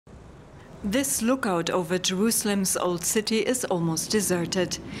This lookout over Jerusalem's old city is almost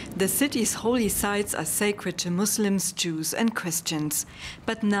deserted. The city's holy sites are sacred to Muslims, Jews and Christians.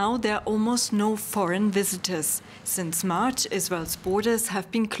 But now there are almost no foreign visitors. Since March, Israel's borders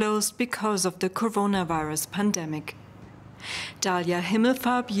have been closed because of the coronavirus pandemic. Dalia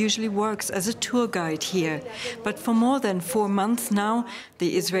Himmelfarb usually works as a tour guide here, but for more than 4 months now,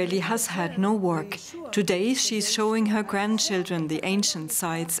 the Israeli has had no work. Today she's showing her grandchildren the ancient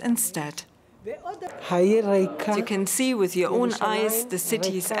sites instead. As you can see with your own eyes, the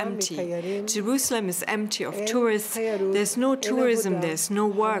city is empty. Jerusalem is empty of tourists. There's no tourism, there's no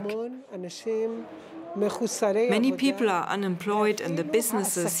work. Many people are unemployed and the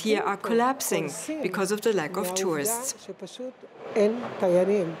businesses here are collapsing because of the lack of tourists.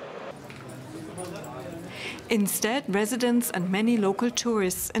 Instead, residents and many local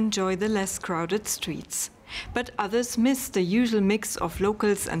tourists enjoy the less crowded streets. But others miss the usual mix of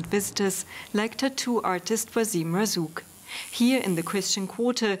locals and visitors, like tattoo artist Wasim Razouk. Here in the Christian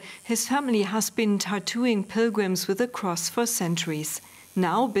quarter, his family has been tattooing pilgrims with a cross for centuries.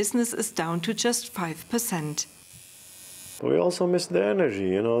 Now business is down to just 5%. We also miss the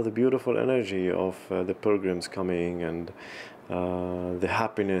energy, the beautiful energy of the pilgrims coming and the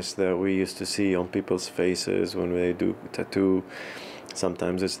happiness that we used to see on people's faces when they do tattoo.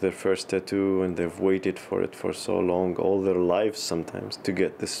 Sometimes it's their first tattoo and they've waited for it for so long, all their lives sometimes, to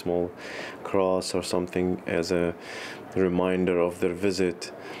get this small cross or something as a reminder of their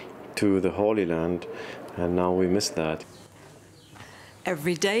visit to the Holy Land, and now we miss that.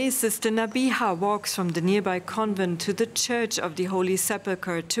 Every day, Sister Nabiha walks from the nearby convent to the Church of the Holy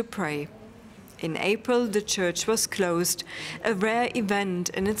Sepulchre to pray. In April, the church was closed, a rare event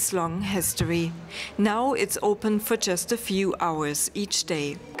in its long history. Now it's open for just a few hours each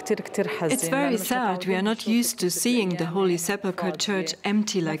day. It's very sad. We are not used to seeing the Holy Sepulchre Church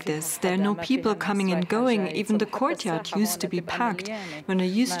empty like this. There are no people coming and going. Even the courtyard used to be packed. When I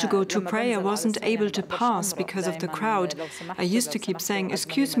used to go to pray, I wasn't able to pass because of the crowd. I used to keep saying,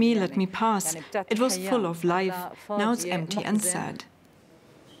 "Excuse me, let me pass." It was full of life. Now it's empty and sad.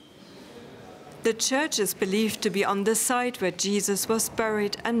 The church is believed to be on the site where Jesus was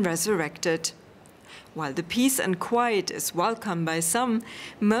buried and resurrected. While the peace and quiet is welcome by some,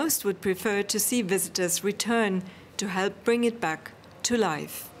 most would prefer to see visitors return to help bring it back to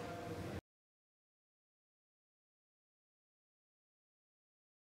life.